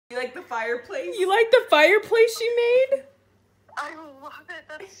You like the fireplace? You like the fireplace she made? I love it.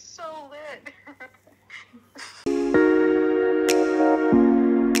 That's so lit.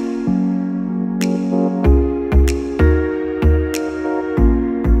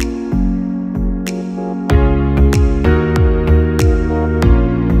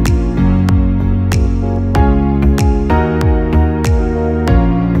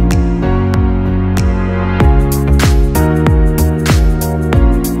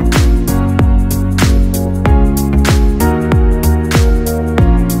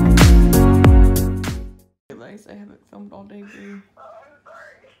 I haven't filmed all day, Bree. Oh, I'm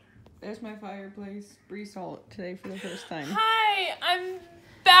sorry. There's my fireplace. Bree saw it today for the first time. Hi, I'm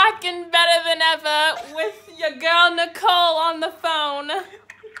back and better than ever with your girl Nicole on the phone.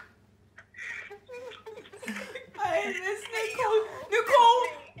 I miss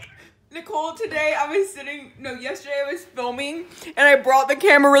Nicole, today yesterday I was filming and I brought the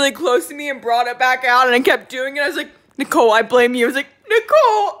camera really close to me and brought it back out and I kept doing it. I was like, Nicole, I blame you. I was like,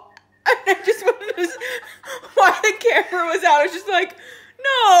 Nicole. And I just wanted to, while the camera was out, I was just like,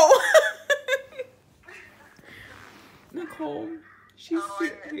 no. Nicole, she's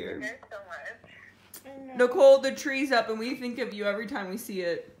here. You guys so much. Nicole, the tree's up and we think of you every time we see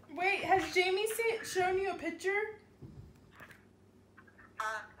it. Wait, has Jamie shown you a picture?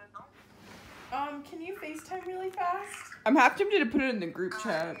 No. Can you FaceTime really fast? I'm half tempted to put it in the group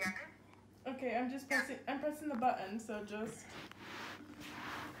chat. Yeah. Okay, I'm pressing the button, so just...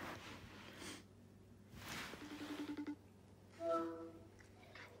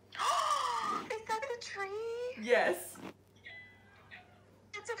 Is that the tree? Yes.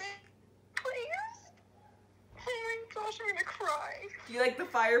 It's a place? Oh my gosh, I'm gonna cry. Do you like the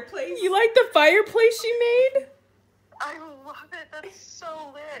fireplace? You like the fireplace she made? I love it. That's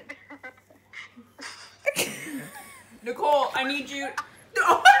so lit. Nicole, I need you.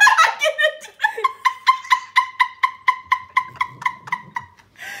 No, I didn't.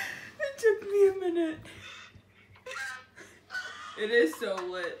 It took me a minute. It is so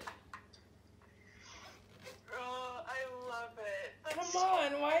lit. Oh, I love it. That's Come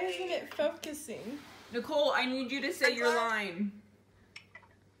on, why isn't it focusing? Nicole, I need you to say your line.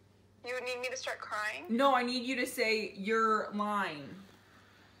 You would need me to start crying? No, I need you to say your line.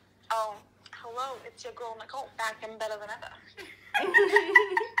 Oh, hello, it's your girl Nicole, back and better than ever.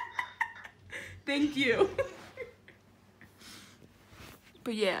 Thank you.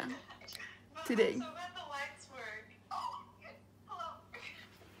 But yeah, today. So glad the lights work. Oh, hello.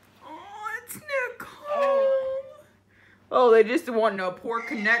 Oh, it's Nicole. Oh, they just want a poor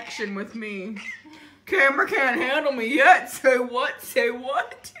connection with me. Camera can't handle me yet. Say what? Say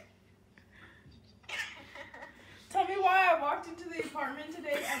what? Tell me why I walked into the apartment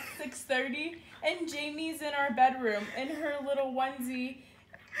today at 6:30 and Jamie's in our bedroom in her little onesie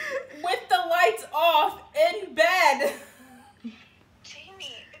with the lights off in bed.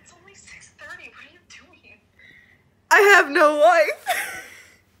 Jamie, it's only 6:30. What are you doing? I have no life.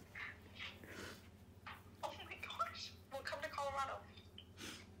 Oh my gosh. We'll come to Colorado.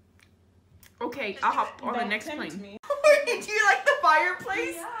 Okay, I'll hop on the Don't next tempt plane. me. Do you like the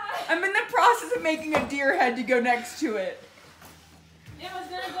fireplace? Yeah. I'm in the process of making a deer head to go next to it. It was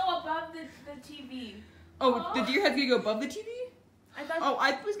gonna go above the TV. Oh, the deer head's gonna go above the TV? I thought. Oh,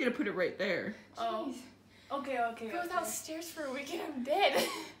 I was gonna put it right there. Oh. Okay. Goes downstairs for a week and I'm dead.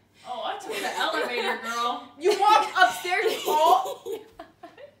 Oh, I took the elevator, girl. You walked upstairs, Paul?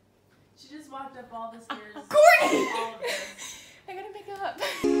 She just walked up all the stairs. Courtney! All of this. I gotta make it up.